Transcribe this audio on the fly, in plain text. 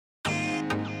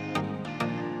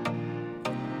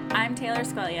I'm Taylor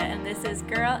Squelia, and this is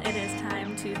Girl, It Is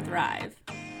Time to Thrive.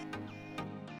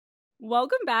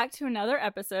 Welcome back to another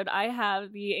episode. I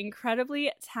have the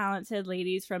incredibly talented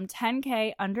ladies from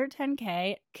 10K Under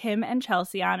 10K, Kim and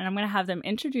Chelsea, on, and I'm going to have them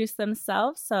introduce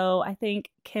themselves. So I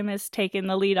think Kim is taking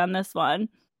the lead on this one.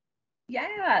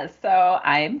 Yeah, so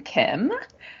I'm Kim,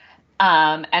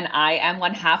 and I am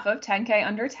one half of 10K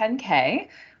Under 10K.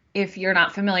 If you're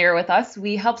not familiar with us,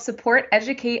 we help support,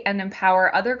 educate, and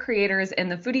empower other creators in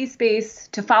the foodie space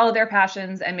to follow their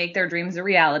passions and make their dreams a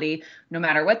reality, no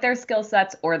matter what their skill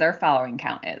sets or their following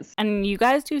count is. And you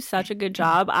guys do such a good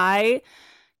job. I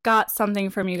got something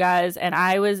from you guys, and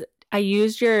I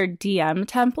used your DM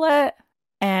template,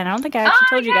 and I don't think I actually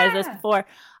told you guys this before.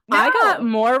 No. I got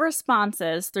more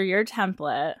responses through your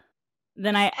template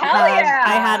than I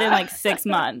had in like 6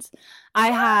 months.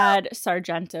 I had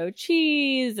Sargento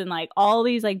cheese and like all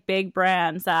these like big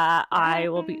brands that I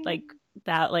will be like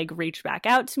that like reached back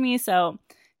out to me. So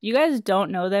you guys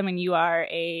don't know them and you are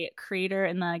a creator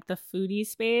in like the foodie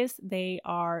space, they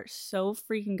are so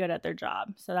freaking good at their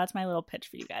job. So that's my little pitch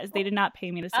for you guys. They did not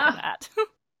pay me to say that.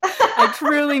 I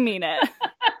truly mean it.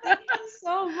 Thank you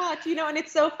so much. And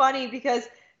it's so funny because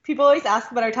people always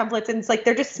ask about our templates, and it's like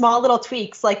they're just small little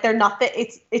tweaks. Like they're not that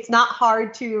it's not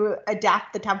hard to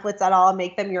adapt the templates at all and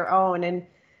make them your own, and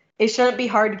it shouldn't be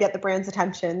hard to get the brand's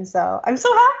attention. So I'm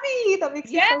so happy. That makes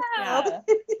me so proud.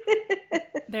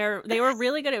 They were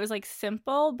really good. It was like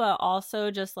simple, but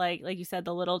also just like you said,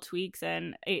 the little tweaks,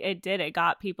 and it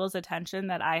got people's attention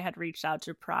that I had reached out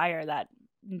to prior that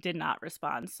did not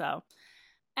respond. So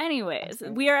anyways,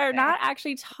 we are not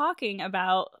actually talking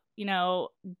about,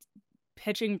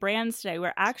 pitching brands today.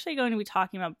 We're actually going to be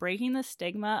talking about breaking the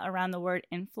stigma around the word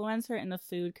influencer in the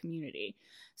food community.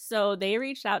 So they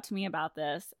reached out to me about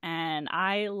this, and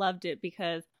I loved it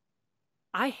because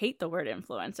I hate the word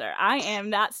influencer. I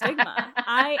am that stigma.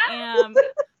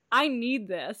 I need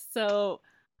this. So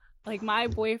like my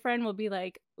boyfriend will be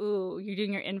like, "Ooh, you're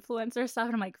doing your influencer stuff."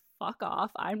 And I'm like, "Fuck off.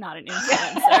 I'm not an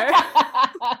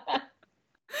influencer."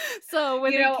 So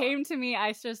when they came to me,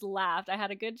 I just laughed. I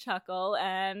had a good chuckle,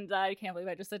 and I can't believe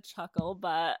I just said chuckle,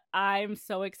 but I'm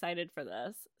so excited for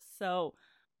this. So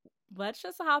let's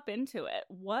just hop into it.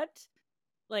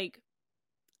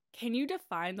 Can you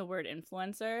define the word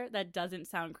influencer that doesn't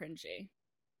sound cringy?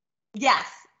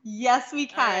 Yes, we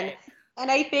can. Right. And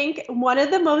I think one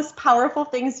of the most powerful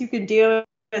things you can do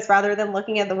is, rather than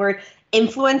looking at the word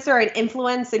influencer and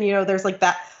influence, and there's like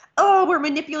that, oh, we're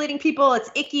manipulating people,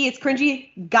 it's icky, it's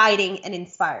cringy, guiding and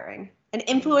inspiring. An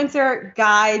influencer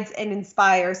guides and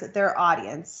inspires their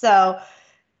audience. So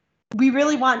we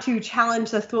really want to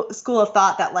challenge the school of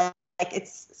thought that like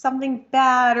it's something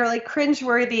bad or like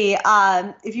cringeworthy.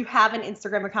 If you have an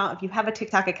Instagram account, if you have a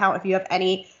TikTok account, if you have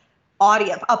any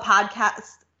audio, a podcast,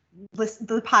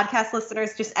 the podcast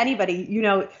listeners, just anybody,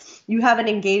 you have an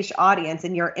engaged audience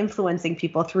and you're influencing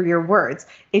people through your words.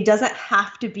 It doesn't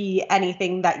have to be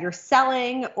anything that you're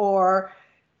selling or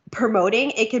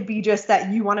promoting. It could be just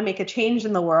that you want to make a change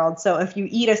in the world. So if you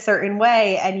eat a certain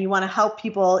way and you want to help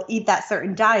people eat that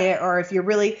certain diet, or if you're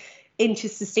really into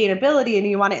sustainability and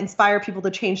you want to inspire people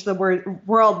to change the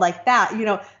world like that,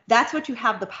 that's what you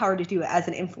have the power to do as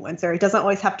an influencer. It doesn't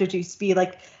always have to just be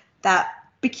like that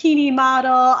bikini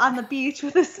model on the beach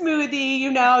with a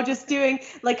smoothie, just doing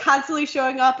like constantly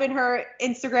showing up in her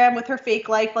Instagram with her fake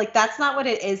life. Like that's not what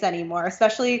it is anymore,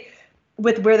 especially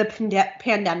with where the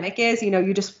pandemic is.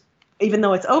 You just, even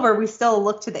though it's over, we still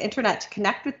look to the internet to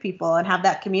connect with people and have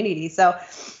that community. So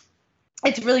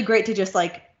it's really great to just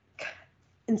like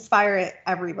inspire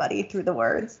everybody through the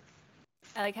words.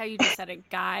 I like how you just said it,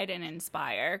 guide and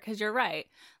inspire, because you're right.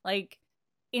 Like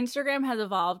Instagram has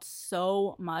evolved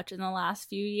so much in the last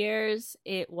few years.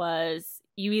 It was,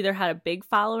 you either had a big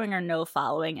following or no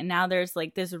following. And now there's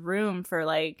like this room for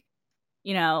like,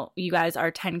 you guys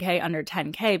are 10K under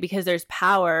 10K because there's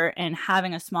power in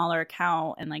having a smaller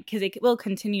account, and like, because it will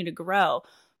continue to grow.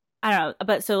 I don't know.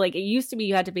 But so like it used to be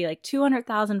you had to be like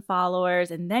 200,000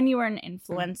 followers and then you were an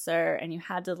influencer and you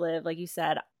had to live, like you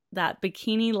said, that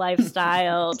bikini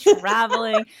lifestyle,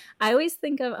 traveling. I always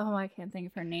think of, I can't think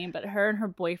of her name, but her and her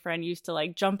boyfriend used to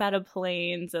like jump out of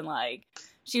planes, and like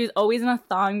she was always in a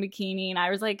thong bikini, and I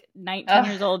was like 19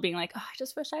 years old being like, I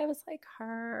just wish I was like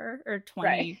her, or 20,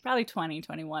 right. Probably 20,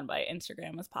 21 by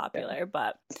Instagram was popular.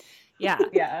 But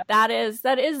yeah, that is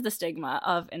the stigma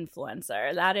of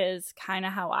influencer. That is kind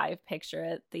of how I picture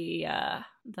it. The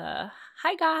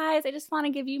hi guys, I just want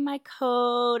to give you my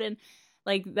code, and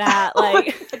like that,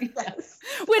 like, yes.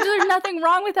 Which there's nothing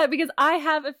wrong with that because I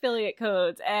have affiliate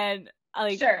codes, and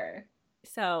like, sure.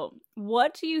 So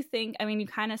what do you think? I mean, you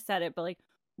kind of said it, but like,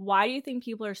 why do you think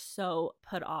people are so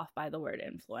put off by the word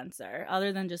influencer,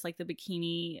 other than just like the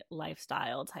bikini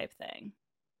lifestyle type thing?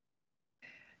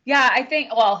 Yeah, I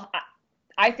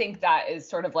think that is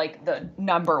sort of like the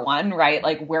number one, right?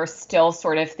 Like we're still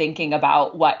sort of thinking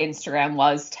about what Instagram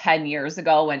was 10 years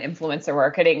ago when influencer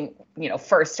marketing,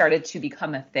 first started to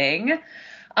become a thing.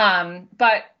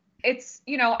 But it's,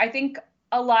 I think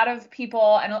a lot of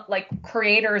people, and like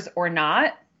creators or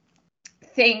not,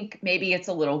 think maybe it's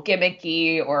a little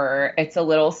gimmicky or it's a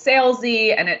little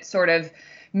salesy, and it sort of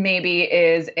maybe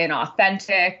is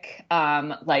inauthentic.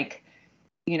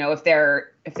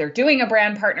 If they're doing a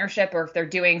brand partnership or if they're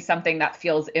doing something that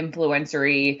feels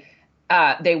influencery,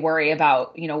 they worry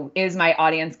about, is my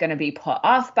audience going to be put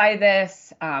off by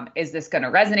this? Is this going to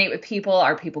resonate with people?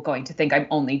 Are people going to think I'm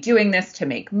only doing this to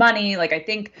make money? Like, I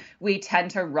think we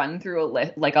tend to run through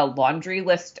a laundry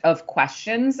list of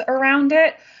questions around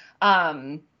it.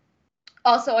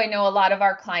 Also, I know a lot of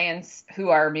our clients who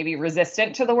are maybe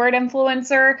resistant to the word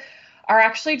influencer are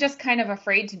actually just kind of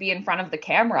afraid to be in front of the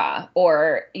camera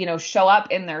or, show up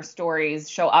in their stories,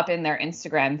 show up in their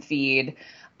Instagram feed.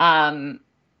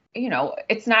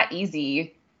 It's not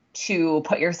easy to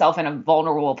put yourself in a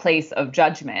vulnerable place of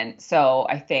judgment. So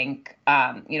I think,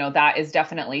 that is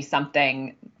definitely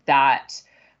something that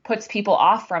puts people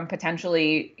off from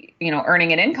potentially,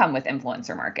 earning an income with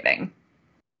influencer marketing.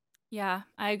 Yeah,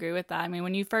 I agree with that. I mean,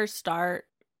 when you first start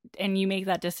and you make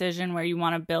that decision where you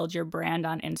want to build your brand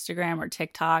on Instagram or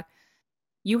TikTok,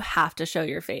 you have to show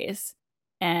your face.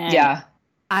 And yeah,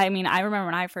 I mean, I remember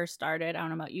when I first started, I don't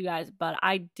know about you guys, but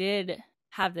I did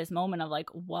have this moment of like,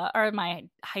 what are my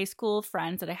high school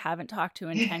friends that I haven't talked to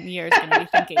in 10 years going to be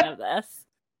thinking of this?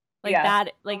 Like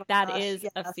that, is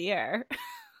a fear.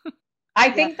 I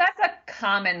think that's a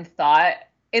common thought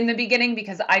in the beginning,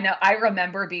 because I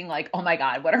remember being like, oh my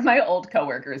God, what are my old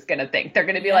coworkers going to think? They're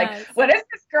going to be like, what does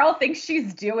this girl think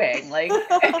she's doing? Like,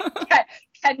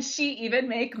 can she even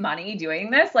make money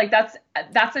doing this? Like, that's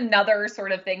another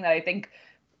sort of thing that I think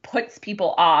puts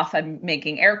people off. I'm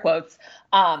making air quotes,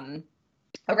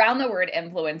 around the word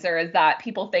influencer, is that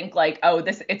people think like, oh,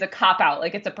 it's a cop out,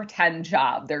 like it's a pretend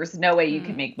job. There's no way you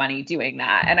can make money doing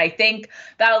that. And I think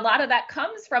that a lot of that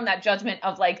comes from that judgment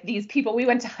of like these people we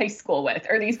went to high school with,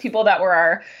 or these people that were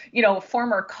our,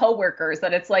 former coworkers,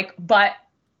 that it's like, but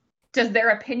does their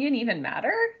opinion even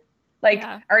matter? Like,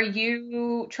 Are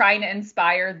you trying to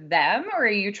inspire them, or are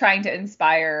you trying to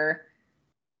inspire,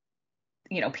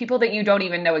 people that you don't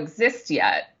even know exist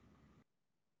yet?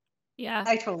 Yeah,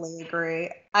 I totally agree.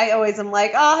 I always am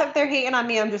like, oh, if they're hating on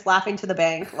me, I'm just laughing to the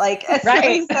bank. Like, as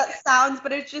silly as that sounds,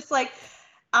 but it's just like,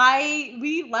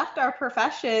 we left our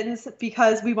professions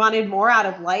because we wanted more out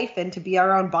of life and to be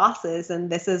our own bosses. And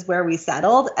this is where we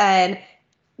settled. And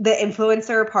the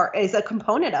influencer part is a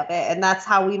component of it. And that's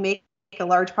how we make a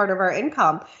large part of our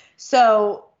income.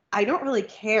 So I don't really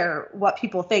care what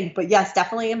people think, but yes,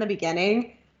 definitely in the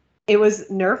beginning, it was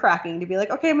nerve-wracking to be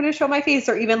like, okay, I'm going to show my face.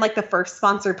 Or even like the first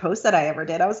sponsored post that I ever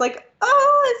did, I was like,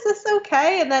 oh, is this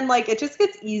okay? And then like, it just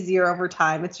gets easier over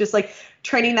time. It's just like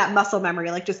training that muscle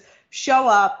memory, like just show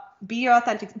up, be your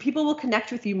authentic. People will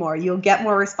connect with you more. You'll get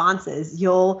more responses.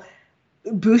 You'll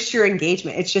boost your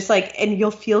engagement. It's just like, and you'll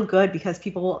feel good because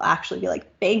people will actually be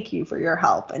like, thank you for your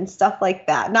help and stuff like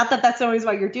that. Not that that's always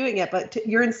why you're doing it, but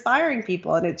you're inspiring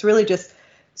people. And it's really just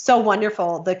so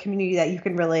wonderful, the community that you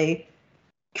can really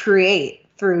create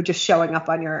through just showing up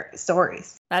on your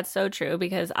stories. That's so true,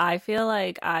 because I feel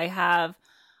like I have,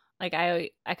 like, I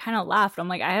kind of laughed. I'm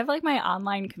like, I have like my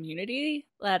online community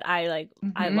that I like,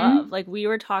 I love. Like, we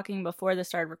were talking before this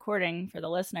started recording for the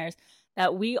listeners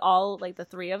that we all, like the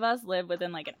three of us, live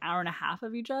within like an hour and a half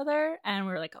of each other. And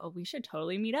we're like, oh, we should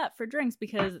totally meet up for drinks,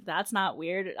 because that's not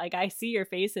weird. Like, I see your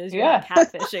faces. You're not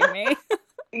catfishing me.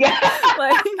 Yeah.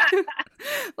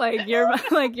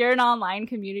 you're an online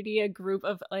community, a group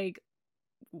of like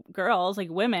girls, like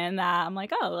women that I'm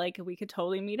like, oh, like we could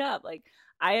totally meet up. Like,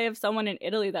 I have someone in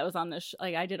Italy that was on this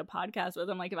like I did a podcast with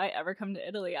them. Like, if I ever come to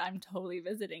Italy, I'm totally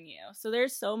visiting you. So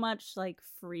there's so much like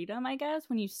freedom, I guess,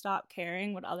 when you stop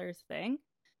caring what others think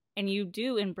and you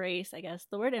do embrace, I guess,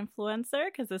 the word influencer,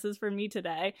 because this is for me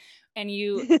today, and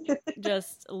you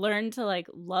just learn to like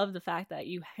love the fact that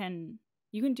you can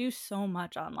do so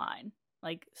much online,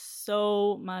 like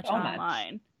so much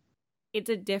online. It's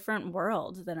a different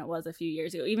world than it was a few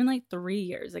years ago, even like 3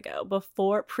 years ago,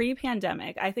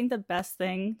 pre-pandemic. I think the best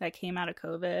thing that came out of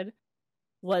COVID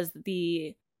was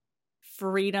the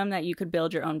freedom that you could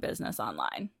build your own business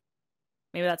online.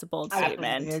 Maybe that's a bold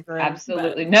statement.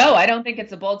 Absolutely. No, I don't think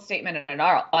it's a bold statement at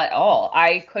all.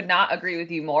 I could not agree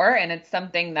with you more. And it's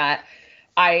something that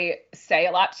I say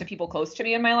a lot to people close to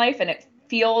me in my life. And it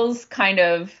feels kind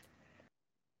of,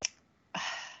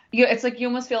 it's like you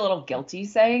almost feel a little guilty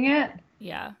saying it.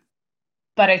 Yeah.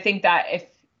 But I think that if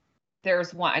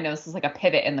there's one, I know this is like a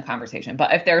pivot in the conversation,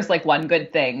 but if there's like one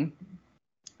good thing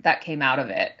that came out of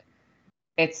it,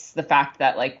 it's the fact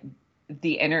that like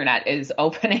the internet is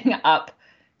opening up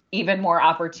even more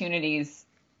opportunities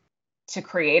to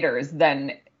creators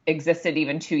than existed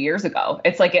even 2 years ago.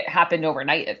 It's like it happened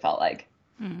overnight, it felt like.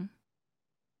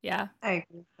 Yeah. I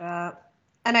agree with that.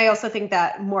 And I also think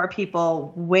that more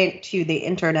people went to the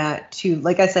internet to,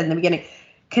 like I said in the beginning,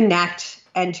 connect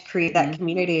and to create that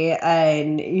community.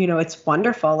 And, you know, it's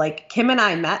wonderful. Like Kim and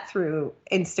I met through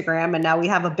Instagram and now we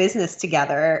have a business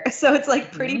together. So it's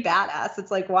like pretty badass. It's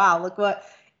like, wow, look what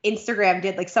Instagram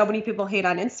did. Like so many people hate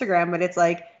on Instagram, but it's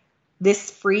like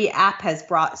this free app has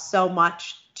brought so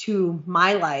much to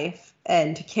my life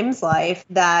and to Kim's life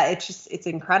that it's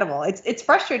incredible. It's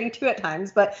frustrating too at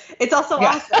times, but it's also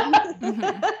awesome.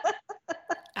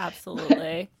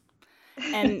 Absolutely.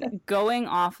 And going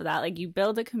off of that, like you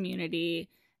build a community,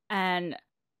 and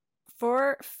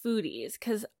for foodies,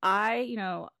 because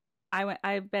I've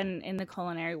been in the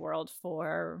culinary world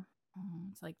for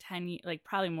it's like 10 years, like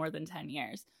probably more than 10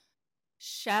 years.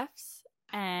 Chefs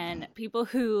and people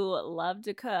who love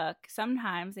to cook,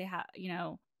 sometimes they have,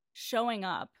 showing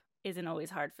up isn't always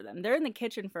hard for them. They're in the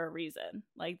kitchen for a reason.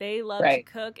 Like they love to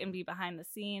cook and be behind the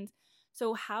scenes.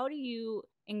 So how do you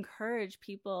encourage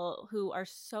people who are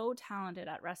so talented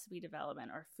at recipe development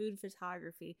or food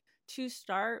photography to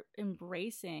start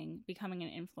embracing becoming an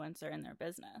influencer in their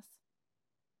business?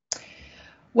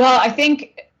 Well, I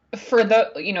think for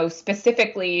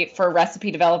specifically for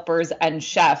recipe developers and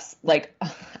chefs, like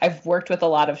I've worked with a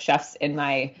lot of chefs in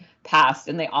my past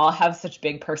and they all have such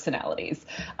big personalities.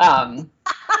 And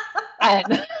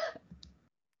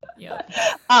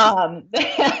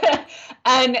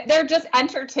and they're just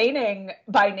entertaining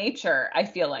by nature, I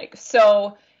feel like.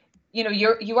 So,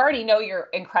 you already know you're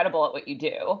incredible at what you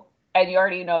do, and you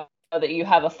already know that you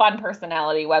have a fun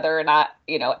personality, whether or not,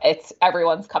 it's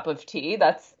everyone's cup of tea.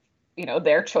 That's,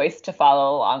 their choice to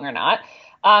follow along or not.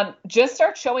 Just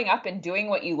start showing up and doing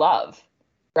what you love,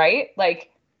 right?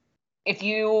 Like if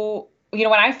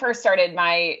when I first started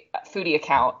my foodie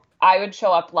account, I would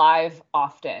show up live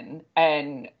often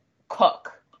and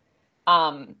cook,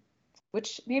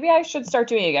 which maybe I should start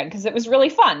doing again because it was really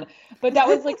fun. But that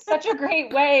was like such a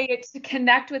great way to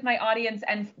connect with my audience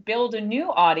and build a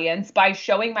new audience by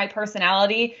showing my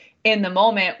personality in the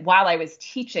moment while I was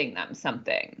teaching them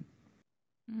something.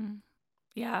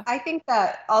 Yeah. I think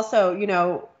that also,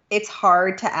 it's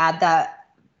hard to add that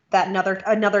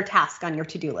another task on your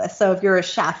to-do list. So if you're a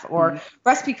chef or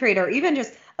recipe creator, or even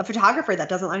just a photographer that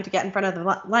doesn't like to get in front of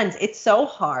the lens, it's so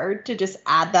hard to just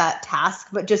add that task,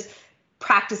 but just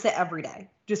practice it every day.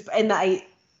 And I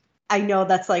know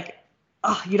that's like,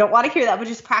 oh, you don't want to hear that, but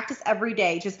just practice every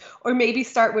day. Or maybe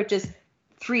start with just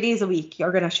 3 days a week.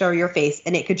 You're going to show your face.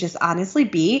 And it could just honestly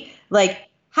be like,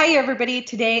 hi everybody,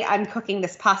 today I'm cooking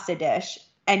this pasta dish,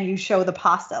 and you show the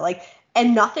pasta,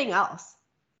 and nothing else.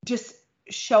 Just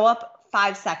show up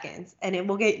 5 seconds and it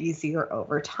will get easier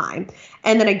over time.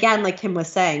 And then again, like Kim was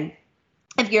saying,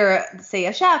 if you're, say,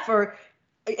 a chef, or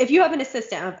if you have an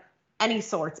assistant of any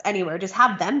sorts anywhere, just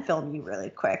have them film you really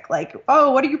quick. Like,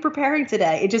 oh, what are you preparing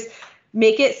today? It just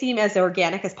make it seem as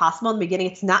organic as possible. In the beginning,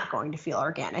 it's not going to feel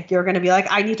organic. You're going to be like,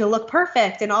 I need to look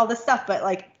perfect and all this stuff. But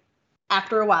like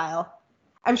after a while,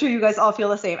 I'm sure you guys all feel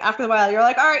the same. After a while, you're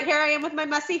like, all right, here I am with my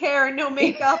messy hair and no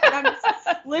makeup and I'm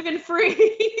just living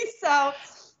free. So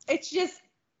it's just,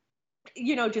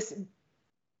 just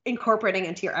incorporating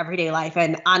into your everyday life.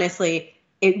 And honestly,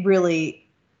 it really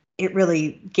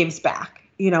gives back.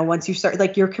 Once you start,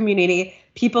 like your community,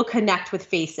 people connect with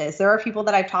faces. There are people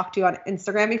that I've talked to on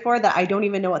Instagram before that I don't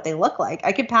even know what they look like.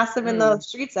 I could pass them in the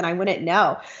streets and I wouldn't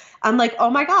know. I'm like, oh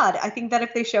my God, I think that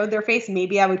if they showed their face,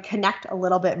 maybe I would connect a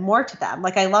little bit more to them.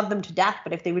 Like I love them to death,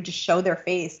 but if they would just show their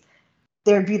face,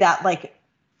 there'd be that like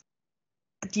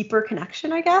deeper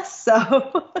connection, I guess.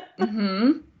 So,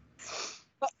 and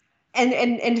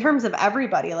in terms of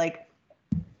everybody, like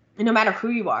no matter who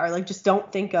you are, like just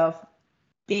don't think of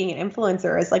being an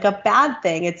influencer as like a bad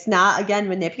thing. It's not, again,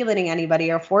 manipulating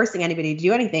anybody or forcing anybody to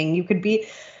do anything. You could be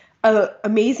an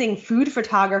amazing food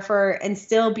photographer and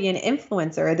still be an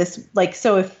influencer.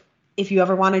 So if you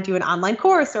ever want to do an online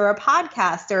course or a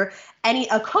podcast or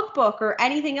a cookbook or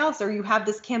anything else, or you have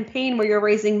this campaign where you're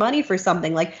raising money for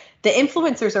something, like the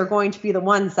influencers are going to be the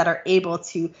ones that are able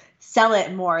to sell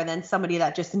it more than somebody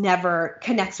that just never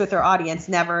connects with their audience,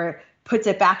 never puts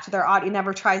it back to their audience,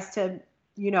 never tries to,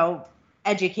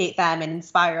 educate them and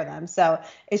inspire them. So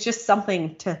it's just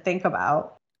something to think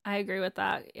about. I agree with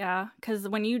that. Yeah. Because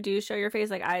when you do show your face,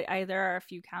 like there are a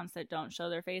few accounts that don't show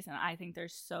their face, and I think they're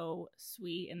so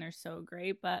sweet and they're so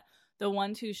great. But the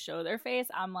ones who show their face,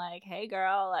 I'm like, hey,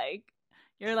 girl, like,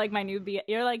 you're like my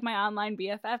you're like my online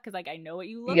BFF, because like I know what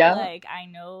you look like. I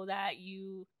know that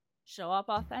you show up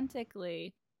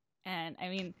authentically. And I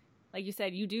mean, like you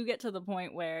said, you do get to the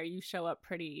point where you show up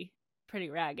pretty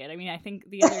ragged. I mean, I think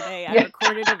the other day I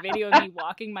recorded a video of me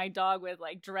walking my dog with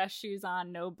like dress shoes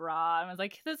on, no bra. And I was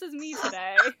like, this is me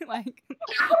today. like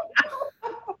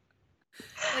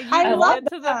I love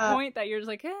get to the point that you're just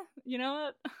like, you know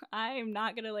what? I am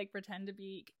not going to like pretend to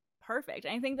be perfect.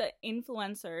 And I think that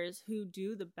influencers who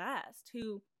do the best,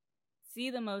 who see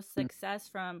the most success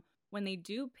from when they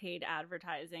do paid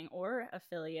advertising or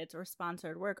affiliates or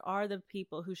sponsored work, are the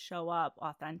people who show up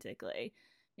authentically.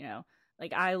 You know,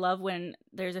 like I love when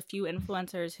there's a few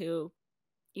influencers who,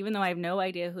 even though I have no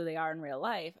idea who they are in real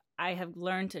life, I have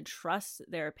learned to trust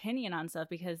their opinion on stuff,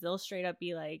 because they'll straight up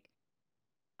be like,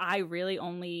 I really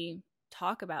only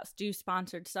do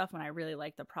sponsored stuff when I really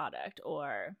like the product.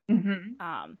 Or, you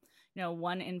know,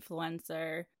 one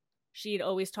influencer, she'd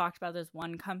always talked about this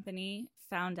one company,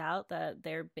 found out that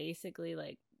they're basically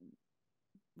like,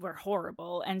 were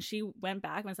horrible. And she went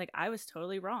back and was like, I was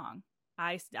totally wrong.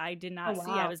 I did not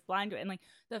see. I was blind to it. And like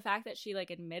the fact that she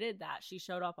like admitted that, she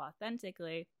showed up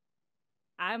authentically.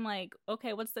 I'm like,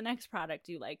 okay, what's the next product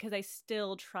you like? Because I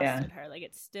still trusted her. Like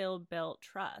it still built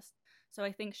trust. So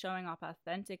I think showing up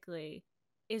authentically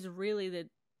is really the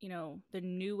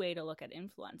new way to look at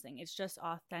influencing. It's just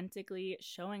authentically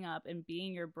showing up and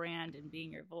being your brand and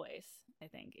being your voice. I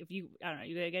think I don't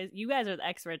know, you guys are the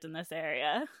experts in this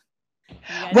area.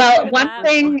 Well,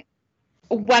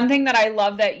 one thing that I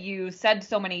love that you said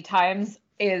so many times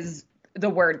is the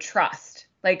word trust.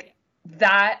 Like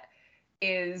that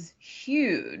is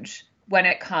huge when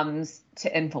it comes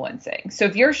to influencing. So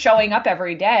if you're showing up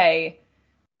every day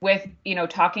with, you know,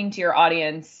 talking to your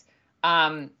audience,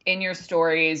 in your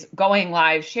stories, going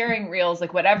live, sharing reels,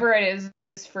 like whatever it is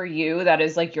for you, that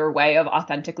is like your way of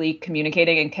authentically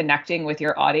communicating and connecting with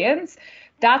your audience,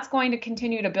 that's going to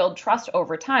continue to build trust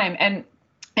over time. And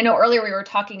I know earlier we were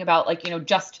talking about like, you know,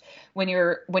 just when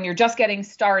you're just getting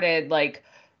started, like,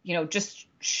 you know, just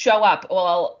show up,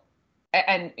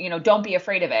 and, you know, don't be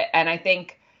afraid of it. And I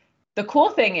think the cool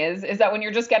thing is that when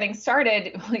you're just getting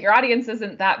started, your audience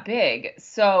isn't that big.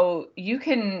 So you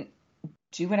can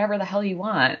do whatever the hell you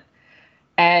want.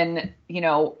 And, you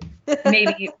know,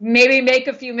 maybe make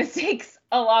a few mistakes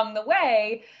along the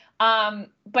way.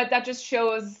 But that just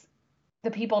shows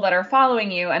the people that are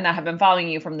following you and that have been following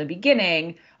you from the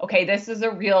beginning, okay, this is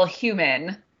a real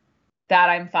human that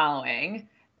I'm following.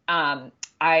 I'm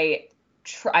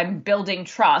building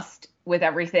trust with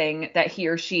everything that he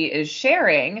or she is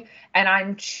sharing, and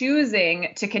I'm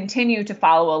choosing to continue to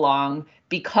follow along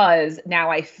because now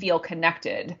I feel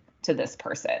connected to this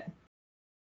person.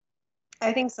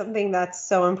 I think something that's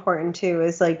so important too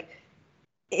is like,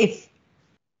 if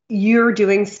you're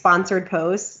doing sponsored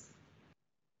posts,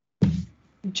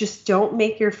 just don't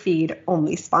make your feed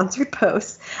only sponsored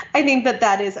posts. I think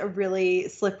that is a really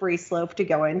slippery slope to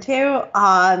go into.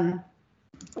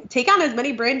 Take on as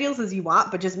many brand deals as you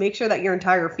want, but just make sure that your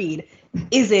entire feed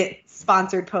isn't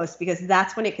sponsored posts, because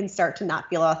that's when it can start to not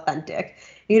feel authentic.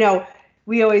 You know,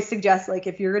 we always suggest, like,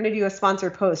 if you're going to do a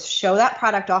sponsored post, show that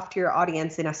product off to your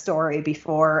audience in a story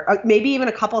before, or maybe even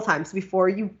a couple times before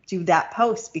you do that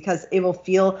post, because it will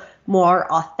feel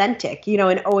more authentic, you know,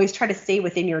 and always try to stay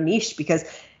within your niche, because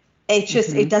it's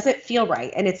just, it doesn't feel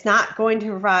right. And it's not going to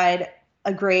provide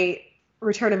a great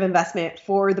return of investment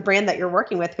for the brand that you're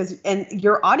working with, and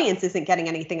your audience isn't getting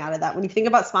anything out of that. When you think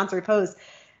about sponsored posts,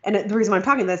 and the reason why I'm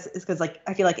talking this is because, like,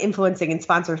 I feel like influencing and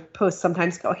sponsored posts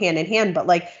sometimes go hand in hand, but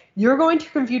like, you're going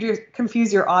to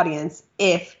confuse your audience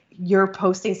if you're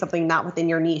posting something not within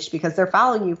your niche, because they're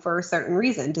following you for a certain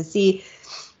reason to see.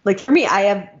 Like for me, I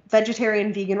have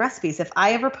vegetarian, vegan recipes. If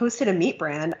I ever posted a meat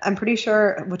brand, I'm pretty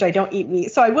sure, which I don't eat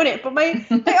meat, so I wouldn't, but my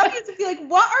audience would be like,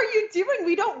 what are you doing?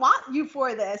 We don't want you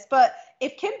for this. But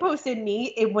if Kim posted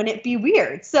meat, it wouldn't be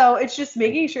weird. So it's just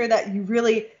making sure that you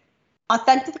really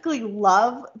authentically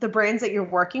love the brands that you're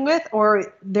working with,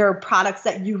 or their products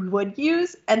that you would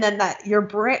use, and then that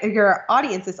your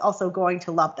audience is also going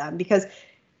to love them, because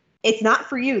it's not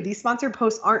for you. These sponsored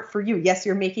posts aren't for you. Yes,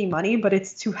 you're making money, but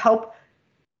it's to help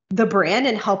the brand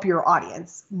and help your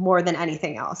audience more than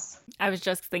anything else. I was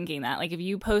just thinking that, like, if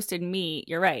you posted meat,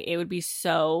 you're right, it would be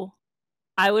so,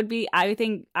 I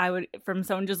think I would, from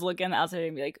someone just looking on the outside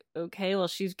and be like, okay, well,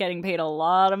 she's getting paid a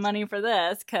lot of money for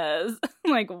this, because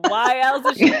like, why else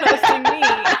is she posting meat?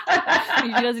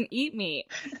 She doesn't eat meat.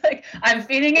 Like, I'm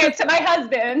feeding it to my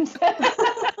husband.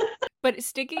 But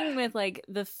sticking with like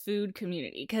the food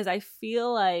community, because I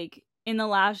feel like in the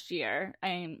last year,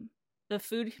 the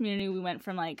food community, we went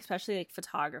from like, especially like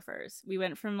photographers, we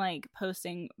went from like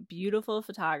posting beautiful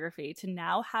photography to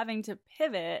now having to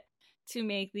pivot to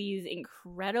make these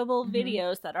incredible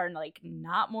videos that are like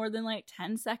not more than like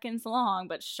 10 seconds long,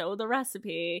 but show the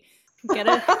recipe, get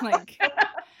it like,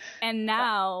 and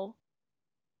now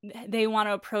they want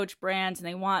to approach brands and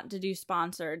they want to do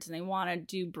sponsored and they want to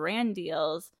do brand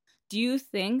deals. Do you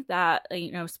think that,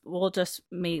 we'll just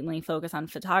mainly focus on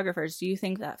photographers. Do you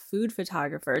think that food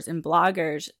photographers and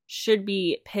bloggers should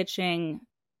be pitching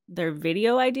their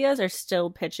video ideas or still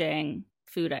pitching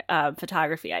food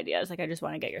photography ideas? Like, I just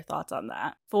want to get your thoughts on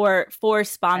that for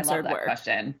sponsored work.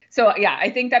 Question. So yeah, I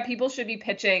think that people should be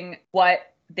pitching what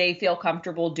they feel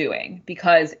comfortable doing,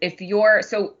 because if you're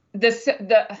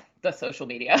the social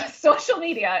media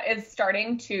is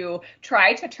starting to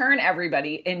try to turn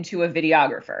everybody into a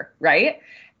videographer, right?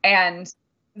 And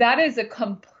that is a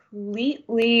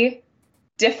completely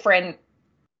different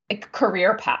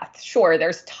career path. Sure,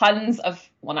 there's tons of,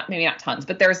 well, maybe not tons,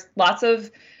 but there's lots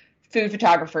of food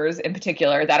photographers in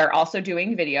particular that are also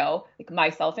doing video, like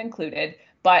myself included,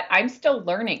 but I'm still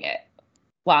learning it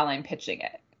while I'm pitching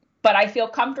it. But I feel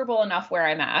comfortable enough where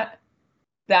I'm at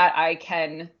that I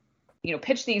can,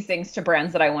 pitch these things to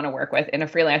brands that I want to work with in a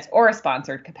freelance or a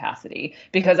sponsored capacity,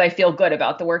 because I feel good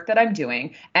about the work that I'm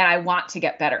doing and I want to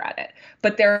get better at it.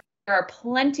 But there are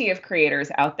plenty of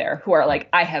creators out there who are like,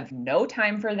 I have no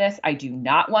time for this. I do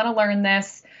not want to learn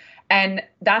this. And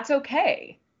that's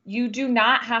okay. You do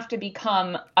not have to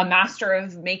become a master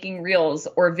of making reels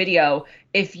or video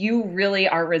if you really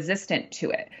are resistant to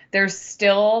it. There's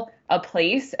still a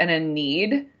place and a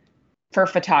need for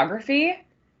photography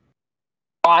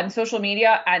on social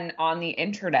media and on the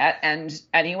internet and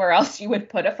anywhere else you would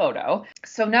put a photo.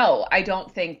 So no, I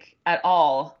don't think at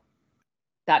all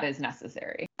that is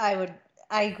necessary. I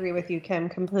agree with you, Kim,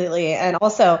 completely. And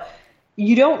also,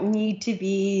 you don't need to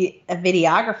be a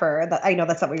videographer. I know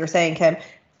that's not what you're saying, Kim,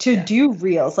 to do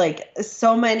reels. Like,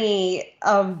 so many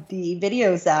of the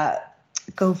videos that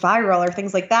go viral or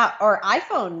things like that are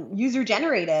iPhone user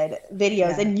generated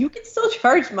videos, and you can still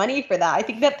charge money for that. I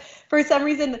think that for some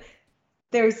reason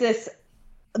there's this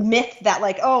myth that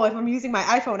like, oh, if I'm using my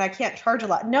iPhone, I can't charge a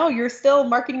lot. No, you're still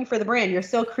marketing for the brand. You're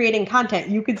still creating content.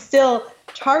 You could still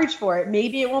charge for it.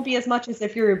 Maybe it won't be as much as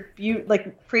if you're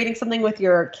like creating something with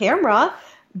your camera,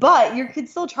 but you could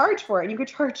still charge for it, and you could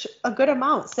charge a good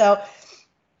amount. So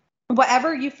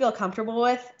whatever you feel comfortable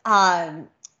with,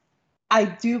 I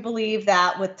do believe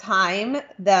that with time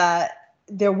that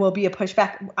there will be a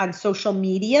pushback on social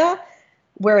media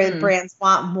where brands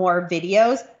want more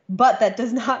videos. But that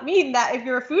does not mean that if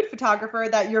you're a food photographer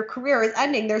that your career is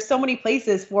ending. There's so many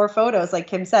places for photos, like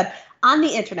Kim said, on the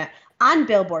internet, on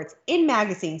billboards, in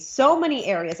magazines, so many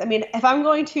areas. I mean, if I'm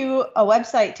going to a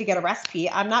website to get a recipe,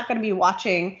 I'm not going to be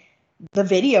watching the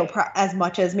video as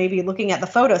much as maybe looking at the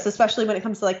photos, especially when it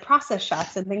comes to like process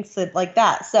shots and things like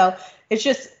that. So it's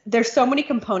just, there's so many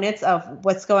components of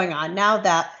what's going on now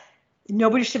that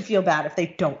nobody should feel bad if they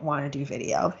don't want to do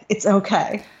video. It's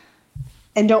okay.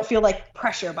 And don't feel like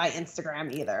pressure by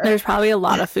Instagram either. There's probably a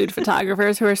lot of food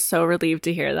photographers who are so relieved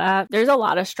to hear that. There's a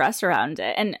lot of stress around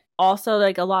it. And also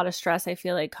like a lot of stress I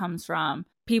feel like comes from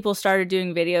people started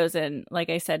doing videos and, like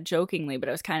I said, jokingly, but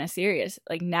it was kind of serious.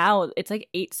 Like now it's like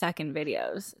 8-second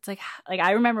videos. It's like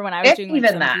I remember when I was doing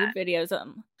like, some food videos,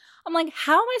 I'm like,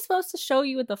 how am I supposed to show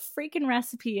you what the freaking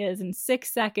recipe is in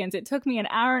 6 seconds? It took me an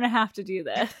hour and a half to do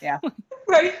this. Yeah.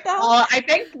 Right. Well, I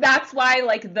think that's why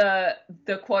like the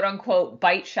quote unquote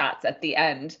bite shots at the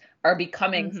end are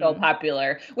becoming so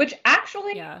popular, which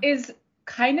actually is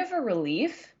kind of a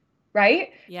relief,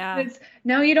 right? Yeah. Because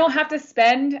now you don't have to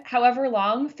spend however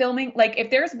long filming. Like,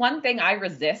 if there's one thing I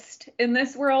resist in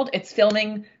this world, it's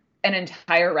filming an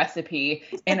entire recipe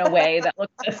in a way that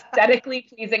looks aesthetically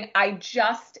pleasing.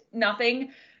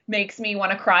 Nothing makes me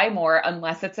want to cry more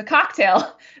unless it's a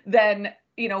cocktail than,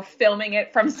 filming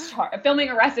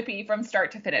a recipe from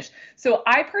start to finish. So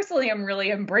I personally am really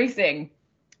embracing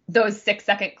those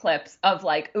 6-second clips of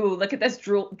like, ooh, look at this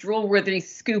drool-worthy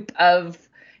scoop of,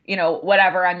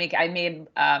 whatever I made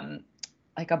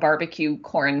like a barbecue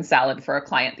corn salad for a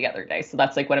client the other day. So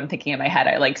that's like what I'm thinking in my head.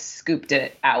 I like scooped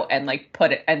it out and like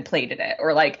put it and plated it,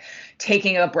 or like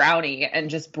taking a brownie and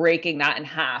just breaking that in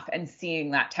half and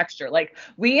seeing that texture. Like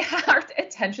our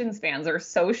attention spans are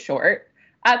so short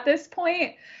at this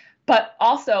point, but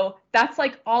also that's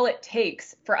like all it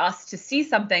takes for us to see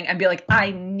something and be like,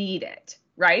 I need it.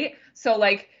 Right. So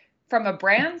like from a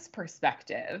brand's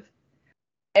perspective,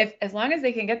 as long as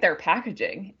they can get their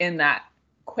packaging in that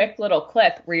quick little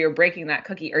clip where you're breaking that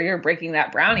cookie or you're breaking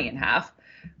that brownie in half,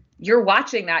 you're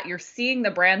watching that, you're seeing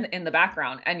the brand in the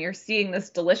background, and you're seeing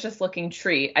this delicious looking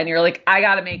treat, and you're like, I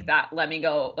got to make that. Let me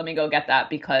go get that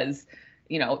because,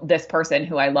 you know, this person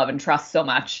who I love and trust so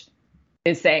much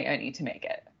is saying I need to make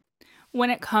it. When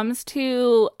it comes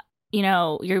to, you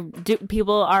know,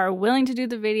 people are willing to do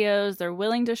the videos, they're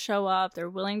willing to show up, they're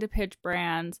willing to pitch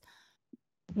brands.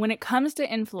 When it comes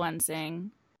to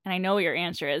influencing, and I know what your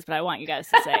answer is, but I want you guys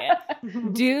to say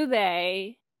it, do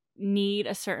they need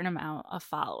a certain amount of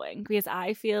following? Because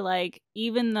I feel like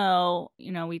even though,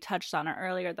 you know, we touched on it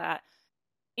earlier that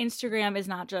Instagram is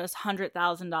not just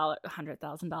 100,000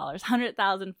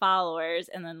 followers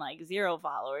and then like 0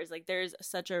 followers. Like there's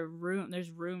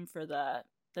room for the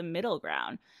middle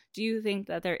ground. Do you think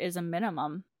that there is a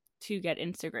minimum to get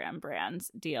Instagram brands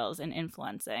deals and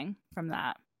influencing from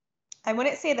that? I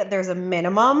wouldn't say that there's a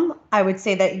minimum. I would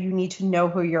say that you need to know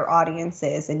who your audience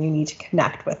is and you need to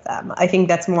connect with them. I think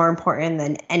that's more important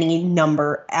than any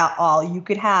number at all. You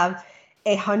could have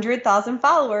 100,000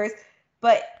 followers,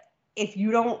 but if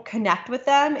you don't connect with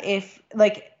them,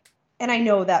 and I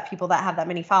know that people that have that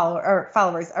many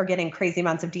followers are getting crazy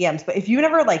amounts of DMs, but if you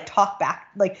never like talk back,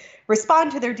 like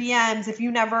respond to their DMs, if you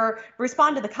never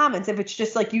respond to the comments, if it's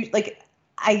just like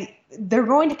they're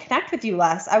going to connect with you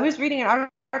less. I was reading an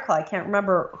article, I can't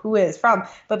remember who it is from,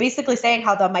 but basically saying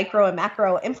how the micro and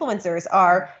macro influencers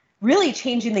are really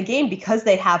changing the game because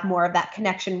they have more of that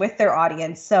connection with their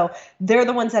audience. So they're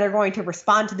the ones that are going to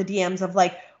respond to the DMs of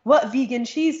like, what vegan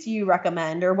cheese do you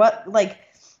recommend? Or what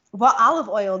olive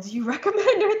oil do you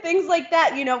recommend? Or things like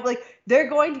that, you know, like they're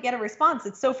going to get a response.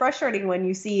 It's so frustrating when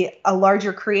you see a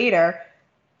larger creator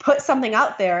put something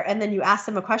out there and then you ask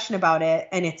them a question about it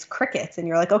and it's crickets. And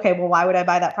you're like, okay, well, why would I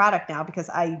buy that product now? Because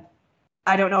I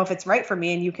don't know if it's right for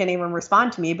me and you can't even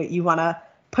respond to me, but you want to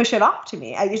push it off to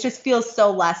me. It just feels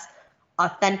so less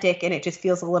authentic and it just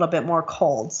feels a little bit more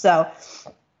cold. So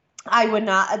I would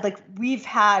not, like, we've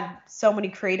had so many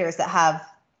creators that have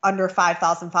under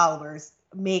 5,000 followers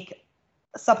make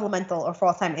supplemental or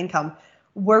full-time income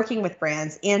working with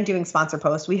brands and doing sponsor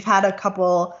posts. We've had a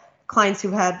couple clients who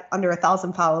had under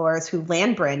 1,000 followers who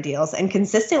land brand deals and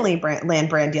consistently land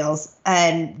brand deals,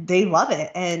 and they love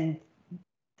it. And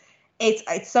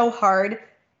it's so hard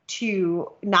to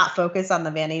not focus on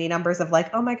the vanity numbers of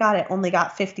like, oh my God, it only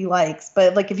got 50 likes.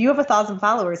 But like if you have 1,000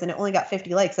 followers and it only got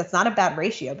 50 likes, that's not a bad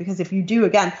ratio, because if you do,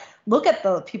 again, look at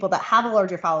the people that have a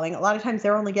larger following, a lot of times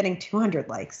they're only getting 200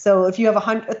 likes. So if you have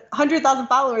 100,000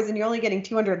 followers and you're only getting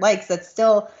 200 likes, that's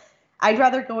still, I'd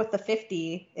rather go with the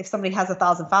 50 if somebody has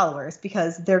 1,000 followers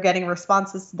because they're getting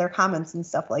responses to their comments and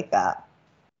stuff like that.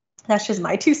 That's just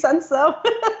my 2 cents though.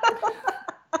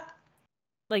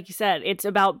 Like you said, it's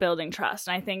about building trust.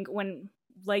 And I think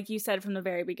like you said from the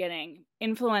very beginning,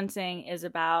 influencing is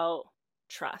about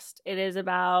trust.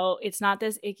 It's not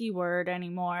this icky word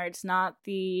anymore. It's not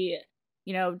the,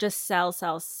 you know, just sell,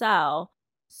 sell, sell.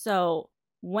 So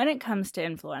when it comes to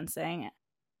influencing,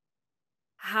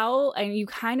 and you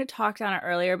kind of talked on it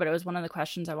earlier, but it was one of the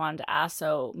questions I wanted to ask,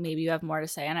 so maybe you have more to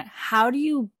say on it. How do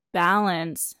you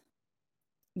balance,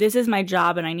 this is my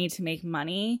job and I need to make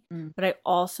money, but I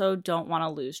also don't want to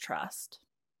lose trust?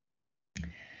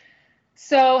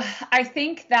 So I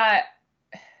think that,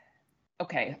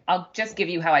 okay, I'll just give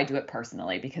you how I do it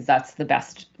personally, because that's the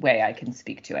best way I can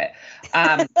speak to it.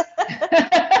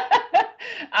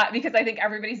 Because I think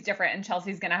everybody's different and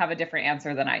Chelsea's going to have a different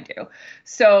answer than I do.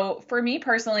 So for me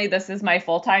personally, this is my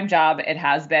full-time job. It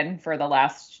has been for the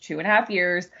last 2.5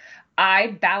 years.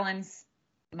 I balance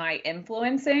my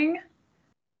influencing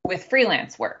with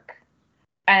freelance work.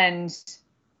 And,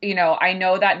 you know, I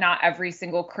know that not every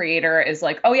single creator is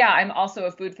like, oh yeah, I'm also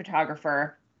a food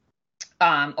photographer.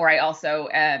 Or I also,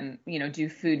 you know, do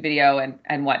food video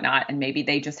and whatnot. And maybe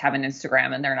they just have an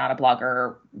Instagram and they're not a blogger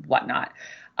or whatnot.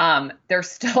 There's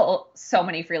still so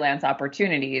many freelance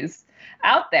opportunities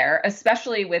out there,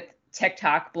 especially with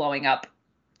TikTok blowing up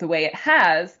the way it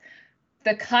has.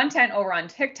 The content over on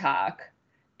TikTok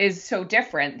is so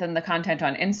different than the content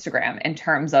on Instagram in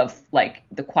terms of like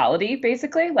the quality,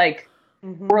 basically. Like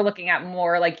we're looking at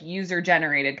more like user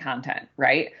generated content,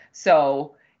 right?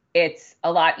 So it's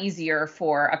a lot easier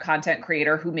for a content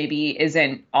creator who maybe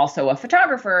isn't also a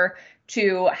photographer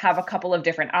to have a couple of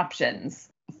different options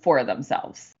for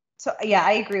themselves. So yeah,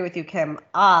 I agree with you, Kim.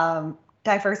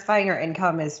 Diversifying your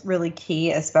income is really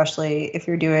key, especially if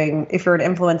you're an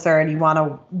influencer and you want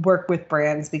to work with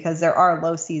brands, because there are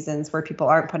low seasons where people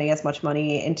aren't putting as much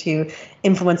money into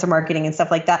influencer marketing and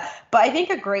stuff like that. But I think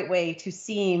a great way to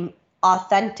seem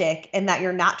authentic and that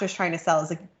you're not just trying to sell is,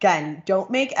 again,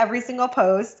 don't make every single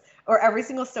post or every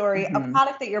single story a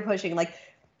product that you're pushing. Like,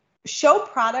 show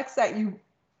products that you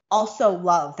also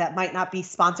love that might not be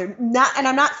sponsored. And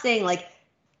I'm not saying like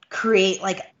create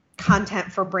like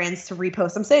content for brands to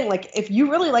repost. I'm saying like if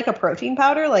you really like a protein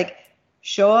powder, like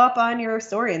show up on your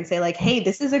story and say like, hey,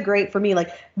 this is a great for me,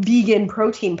 like vegan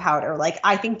protein powder. Like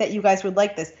I think that you guys would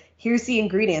like this. Here's the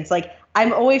ingredients. Like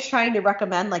I'm always trying to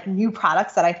recommend like new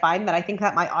products that I find that I think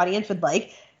that my audience would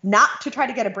like, not to try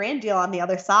to get a brand deal on the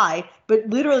other side, but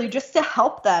literally just to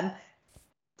help them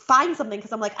find something.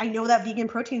 Because I'm like, I know that vegan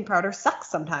protein powder sucks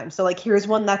sometimes. So like, here's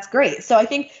one that's great. So I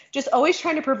think just always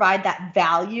trying to provide that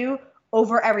value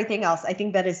over everything else. I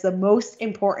think that is the most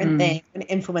important thing in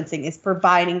influencing, is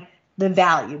providing the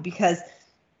value. Because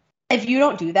if you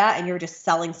don't do that and you're just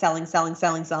selling,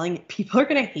 people are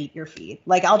going to hate your feed.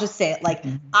 Like, I'll just say it, like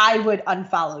I would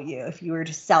unfollow you if you were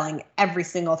just selling every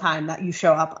single time that you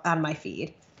show up on my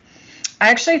feed. I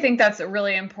actually think that's a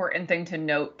really important thing to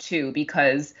note too,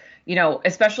 because, you know,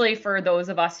 especially for those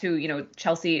of us who, you know,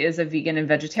 Chelsea is a vegan and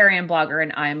vegetarian blogger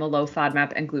and I'm a low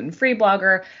FODMAP and gluten-free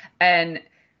blogger. And,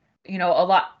 you know,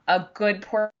 a good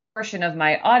portion of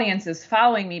my audience is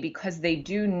following me because they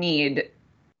do need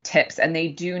tips and they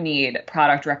do need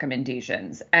product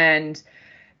recommendations. And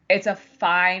it's a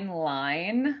fine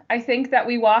line, I think, that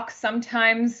we walk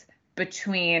sometimes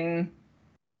between,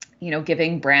 you know,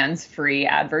 giving brands free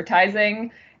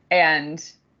advertising and,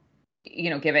 you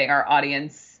know, giving our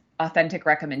audience authentic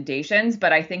recommendations.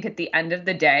 But I think at the end of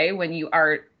the day, when you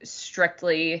are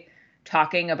strictly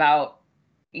talking about,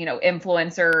 you know,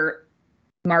 influencer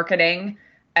marketing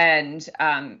and,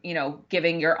 you know,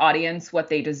 giving your audience what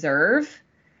they deserve,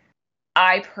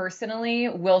 I personally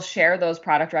will share those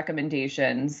product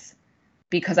recommendations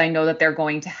because I know that they're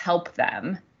going to help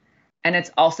them. And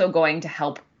it's also going to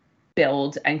help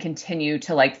build and continue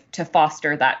to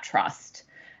foster that trust.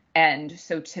 And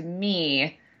so to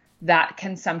me, that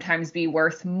can sometimes be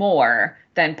worth more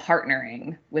than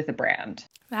partnering with a brand.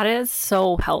 That is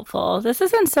so helpful. This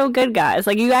has been so good, guys.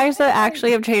 Like, you guys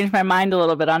actually have changed my mind a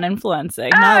little bit on influencing.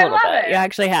 Not a little bit. You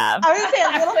actually have. I would say a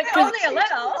little, like, only a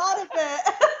little. A lot of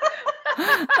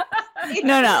it.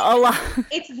 No, a lot.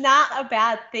 It's not a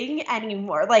bad thing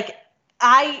anymore. Like,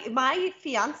 my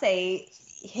fiance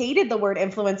hated the word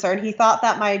influencer, and he thought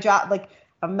that my job, like,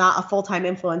 I'm not a full-time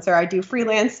influencer. I do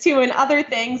freelance too and other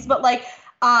things, but like,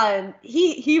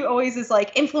 he always is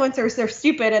like, influencers, they're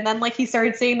stupid. And then like he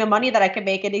started seeing the money that I could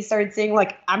make, and he started seeing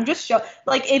like,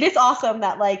 like, it is awesome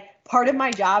that like part of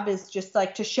my job is just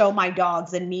like to show my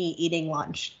dogs and me eating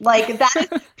lunch. Like, that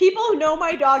is, people who know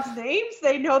my dogs' names,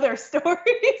 they know their stories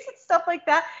and stuff like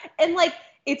that. And like,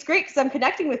 it's great because I'm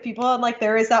connecting with people, and like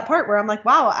there is that part where I'm like,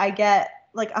 wow, I get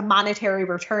like a monetary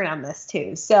return on this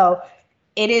too. So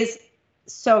it is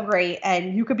so great.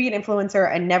 And you could be an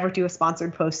influencer and never do a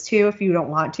sponsored post too if you don't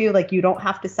want to. Like, you don't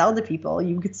have to sell to people.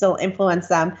 You could still influence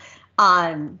them.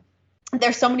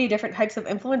 There's so many different types of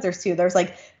influencers too. There's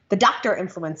like the doctor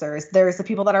influencers. There's the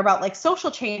people that are about like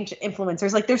social change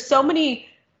influencers. Like, there's so many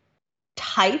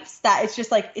types that it's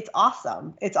just like, it's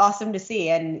awesome. It's awesome to see,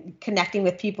 and connecting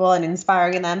with people and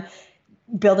inspiring them,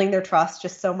 building their trust.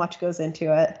 Just so much goes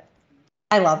into it.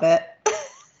 I love it.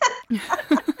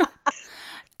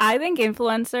 I think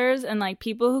influencers and like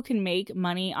people who can make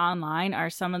money online are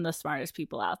some of the smartest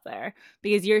people out there,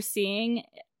 because you're seeing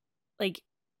like,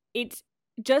 it's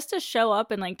just to show up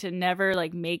and like to never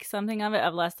like make something of it,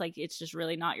 unless like it's just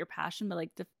really not your passion. But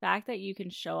like the fact that you can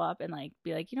show up and like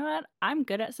be like, you know what, I'm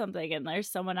good at something and there's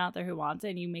someone out there who wants it,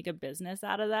 and you make a business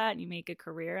out of that and you make a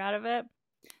career out of it.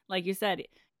 Like you said,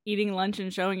 eating lunch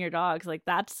and showing your dogs, like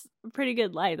that's a pretty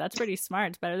good life. That's pretty smart.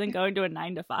 It's better than going to a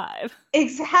 9-to-5.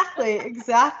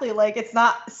 Exactly. Like, it's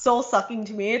not soul sucking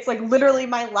to me. It's like literally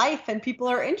my life, and people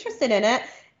are interested in it.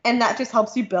 And that just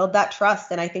helps you build that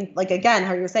trust. And I think, like, again,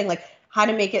 how you're saying, like, how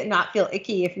to make it not feel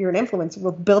icky if you're an influencer.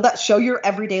 Well, build that, show your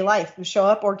everyday life, show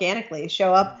up organically,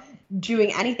 show up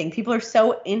doing anything. People are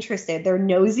so interested. They're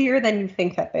nosier than you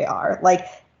think that they are. Like,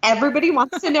 everybody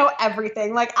wants to know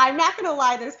everything. Like, I'm not going to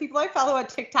lie. There's people I follow on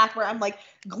TikTok where I'm like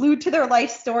glued to their life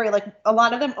story. Like, a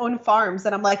lot of them own farms,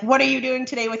 and I'm like, what are you doing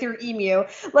today with your emu?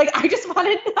 Like, I just want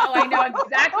to know. Oh, I know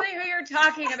exactly who you're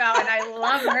talking about, and I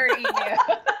love her emu.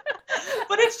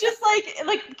 But it's just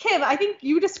like Kim, I think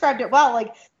you described it well.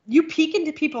 Like, you peek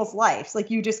into people's lives. Like,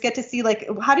 you just get to see, like,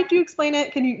 how did you explain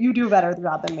it? Can you do a better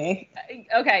job than me?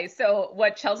 Okay. So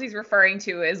what Chelsea's referring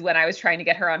to is when I was trying to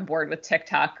get her on board with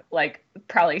TikTok, like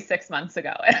probably 6 months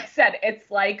ago. And I said,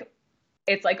 it's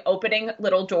like opening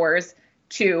little doors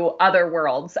to other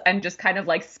worlds and just kind of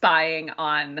like spying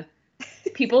on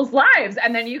people's lives.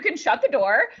 And then you can shut the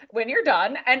door when you're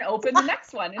done and open the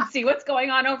next one and see what's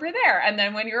going on over there. And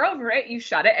then when you're over it, you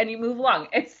shut it and you move along.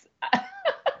 It's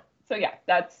so yeah,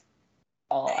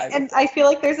 all I would And say. I feel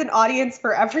like there's an audience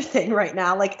for everything right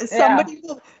now. Like somebody,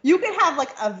 you could have like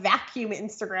a vacuum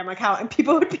Instagram account and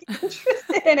people would be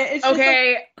interested in it. It's just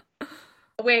Okay,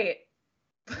 wait.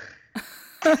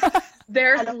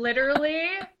 There's an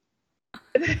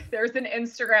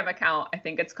Instagram account, I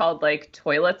think it's called like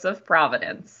Toilets of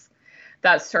Providence,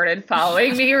 that started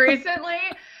following me recently.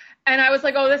 And I was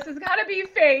like, oh, this has got to be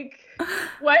fake.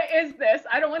 What is this?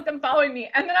 I don't want them following me.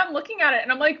 And then I'm looking at it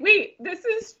and I'm like, wait, this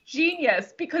is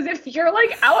genius. Because if you're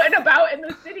like out and about in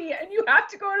the city and you have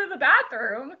to go to the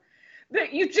bathroom,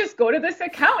 that you just go to this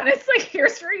account and it's like,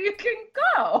 here's where you can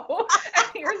go. And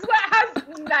here's what has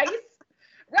nice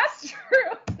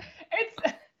restrooms.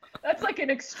 That's like an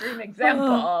extreme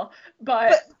example,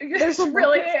 but there's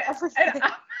really, yeah.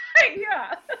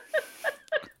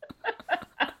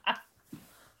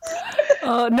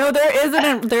 Oh no,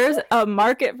 there's a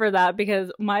market for that,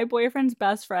 because my boyfriend's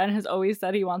best friend has always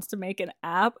said he wants to make an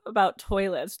app about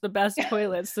toilets, the best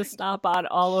toilets to stop on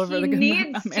all over he the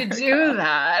needs America. to do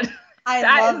that.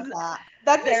 love that.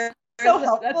 That's so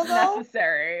helpful. That's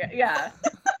necessary. Yeah.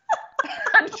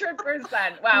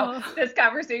 100%. Wow. This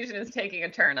conversation is taking a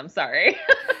turn. I'm sorry.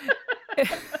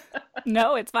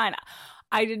 No, it's fine.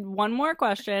 I did one more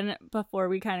question before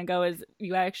we kind of go. Is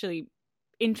you actually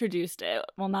introduced it?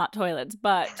 Well, not toilets,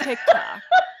 but TikTok.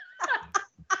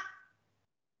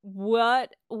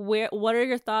 What are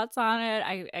your thoughts on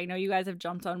it? I know you guys have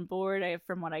jumped on board,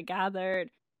 from what I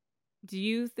gathered. Do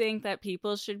you think that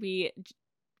people should be,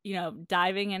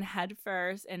 diving in head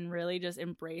first and really just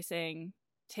embracing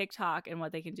TikTok and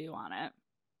what they can do on it?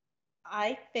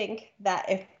 I think that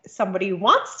if somebody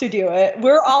wants to do it,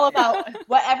 we're all about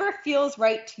whatever feels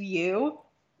right to you,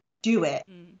 do it.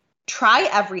 Try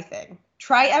everything.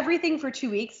 Try everything for 2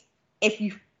 weeks. If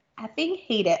you effing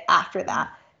hate it after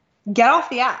that, get off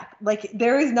the app. Like,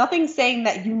 there is nothing saying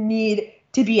that you need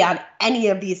to be on any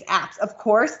of these apps. Of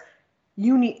course,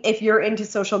 if you're into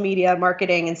social media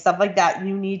marketing and stuff like that,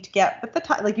 you need to get with the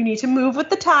time. Like, you need to move with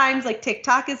the times. Like,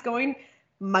 TikTok is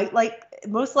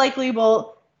most likely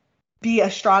will be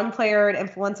a strong player in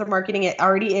influencer marketing. It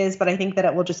already is, but I think that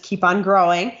it will just keep on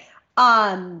growing.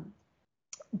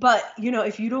 But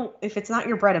if it's not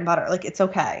your bread and butter, like, it's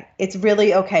okay. It's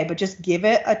really okay, but just give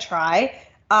it a try.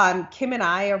 Kim and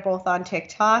I are both on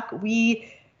TikTok.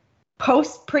 We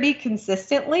post pretty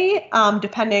consistently,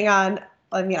 depending on,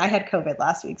 I had COVID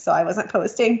last week, so I wasn't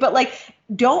posting, but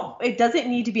it doesn't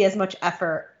need to be as much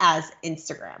effort as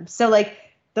Instagram. So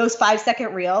those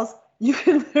 5-second reels, you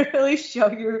can literally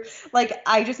show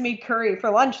I just made curry for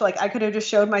lunch. I could have just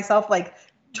showed myself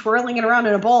twirling it around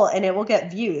in a bowl and it will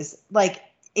get views.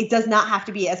 It does not have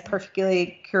to be as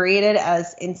perfectly curated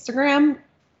as Instagram.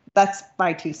 That's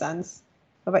my 2 cents.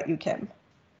 What about you, Kim?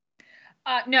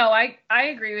 No, I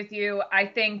agree with you. I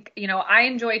think, I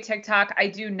enjoy TikTok. I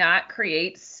do not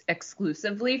create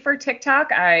exclusively for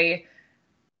TikTok. I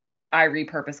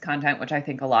repurpose content, which I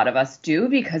think a lot of us do,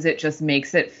 because it just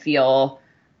makes it feel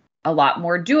a lot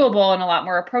more doable and a lot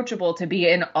more approachable to be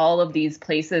in all of these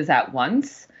places at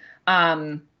once.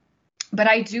 But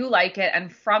I do like it.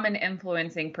 And from an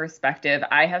influencing perspective,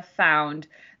 I have found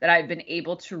that I've been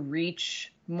able to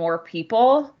reach more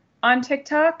people on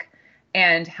TikTok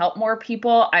and help more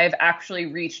people. I've actually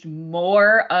reached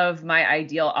more of my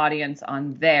ideal audience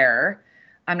on there.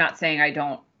 I'm not saying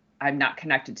I'm not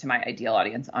connected to my ideal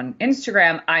audience on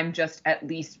Instagram. I'm just at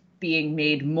least being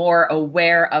made more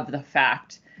aware of the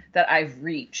fact that I've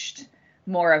reached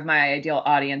more of my ideal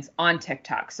audience on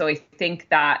TikTok. So I think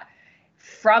that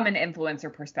from an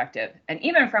influencer perspective, and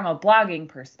even from a blogging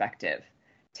perspective,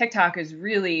 TikTok is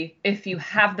really, if you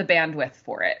have the bandwidth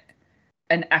for it,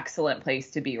 an excellent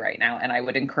place to be right now. And I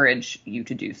would encourage you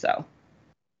to do so.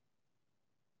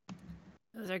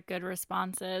 Those are good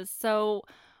responses. So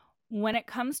when it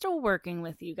comes to working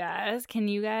with you guys, can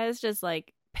you guys just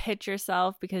pitch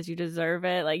yourself, because you deserve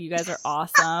it? You guys are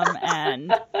awesome.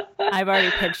 And I've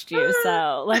already pitched you.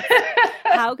 So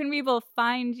how can people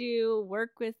find you,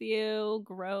 work with you,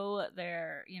 grow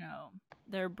their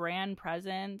brand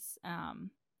presence,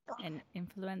 and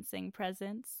influencing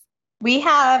presence? We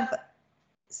have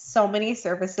so many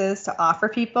services to offer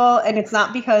people, and it's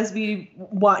not because we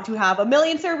want to have a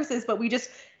million services, but we just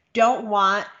don't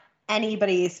want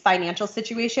anybody's financial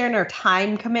situation or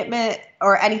time commitment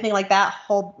or anything like that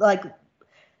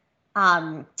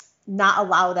not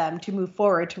allow them to move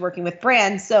forward to working with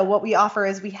brands. So what we offer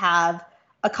is we have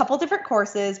a couple different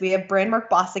courses. We have Brandmark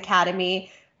Boss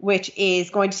Academy, which is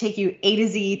going to take you A to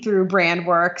Z through brand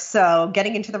work. So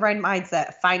getting into the right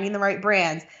mindset, finding the right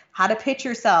brands, how to pitch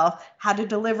yourself, how to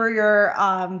deliver your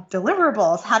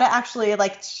deliverables, how to actually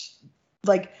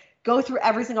go through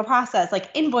every single process,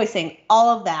 like invoicing, all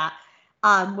of that.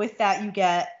 With that, you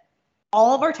get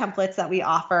all of our templates that we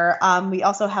offer. We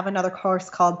also have another course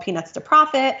called Peanuts to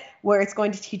Profit, where it's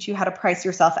going to teach you how to price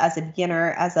yourself as a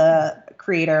beginner, as a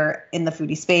creator in the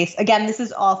foodie space. Again, this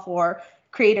is all for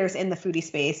creators in the foodie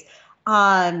space.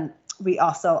 We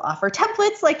also offer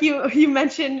templates, like you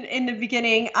mentioned in the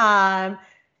beginning.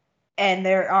 And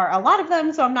there are a lot of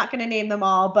them, so I'm not going to name them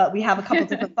all, but we have a couple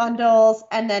different bundles.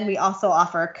 And then we also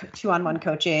offer 2-on-1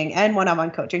 coaching and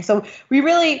 1-on-1 coaching. So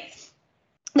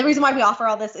the reason why we offer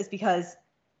all this is because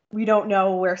we don't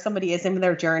know where somebody is in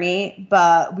their journey,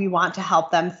 but we want to help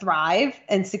them thrive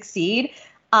and succeed.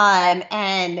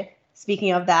 And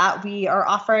speaking of that, we are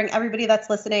offering everybody that's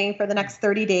listening for the next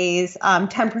 30 days,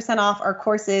 10% off our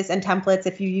courses and templates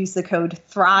if you use the code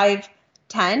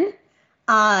THRIVE10.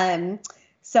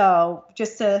 So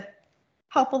just to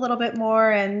help a little bit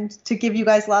more and to give you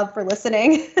guys love for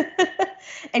listening.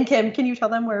 And Kim, can you tell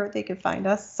them where they can find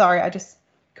us? Sorry, I just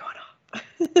going off.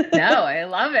 No, I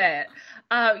love it.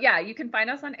 Yeah, you can find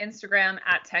us on Instagram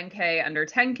at 10K under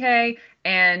 10K.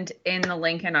 And in the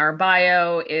link in our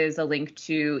bio is a link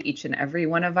to each and every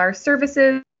one of our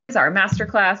services, our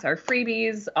masterclass, our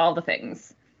freebies, all the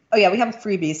things. Oh yeah, we have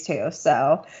freebies too.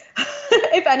 So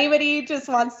if anybody just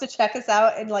wants to check us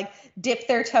out and like dip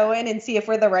their toe in and see if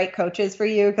we're the right coaches for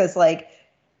you, because like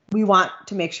we want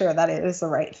to make sure that it is the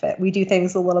right fit. We do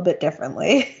things a little bit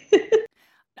differently.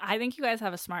 I think you guys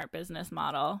have a smart business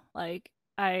model. I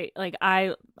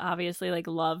obviously like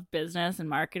love business and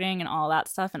marketing and all that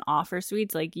stuff and offer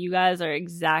suites. Like you guys are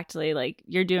exactly like,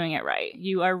 you're doing it right.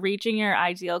 You are reaching your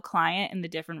ideal client in the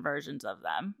different versions of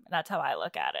them. That's how I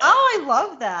look at it. Oh, I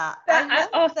love that. I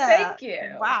love that. Thank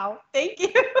you. Wow. Thank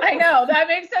you. I know, that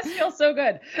makes us feel so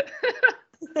good.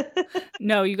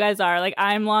 No, you guys are. Like,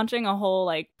 I'm launching a whole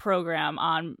like program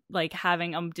on like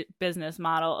having a business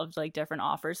model of like different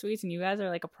offer suites, and you guys are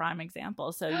like a prime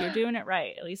example. So you're doing it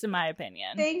right, at least in my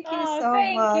opinion. Thank you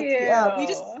so much. You.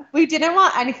 Yeah, we didn't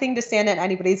want anything to stand in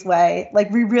anybody's way.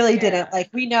 Like we really didn't. Like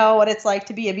we know what it's like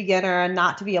to be a beginner and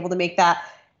not to be able to make that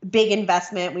big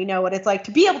investment. We know what it's like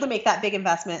to be able to make that big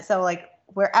investment. So like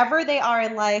wherever they are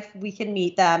in life, we can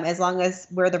meet them as long as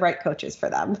we're the right coaches for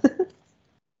them.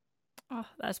 Oh,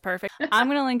 that's perfect. I'm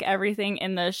going to link everything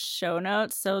in the show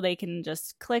notes so they can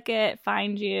just click it,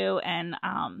 find you. And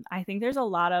I think there's a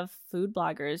lot of food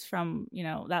bloggers from,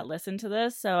 that listen to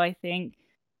this. So I think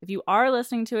if you are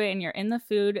listening to it and you're in the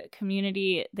food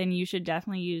community, then you should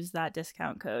definitely use that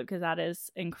discount code because that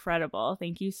is incredible.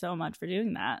 Thank you so much for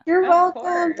doing that. You're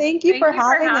welcome. Thank you for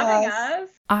having us.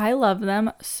 I love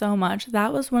them so much.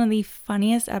 That was one of the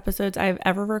funniest episodes I've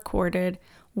ever recorded.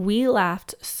 We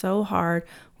laughed so hard.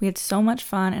 We had so much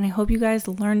fun, and I hope you guys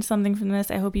learned something from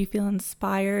this. I hope you feel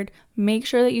inspired. Make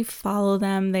sure that you follow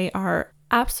them. They are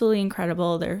absolutely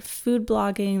incredible. Their food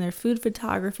blogging, their food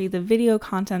photography, the video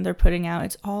content they're putting out,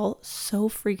 it's all so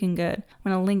freaking good.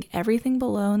 I'm going to link everything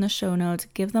below in the show notes.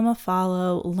 Give them a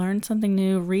follow, learn something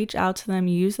new, reach out to them,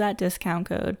 use that discount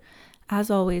code.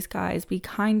 As always, guys, be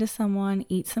kind to someone,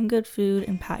 eat some good food,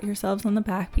 and pat yourselves on the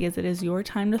back because it is your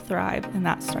time to thrive, and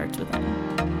that starts with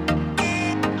them.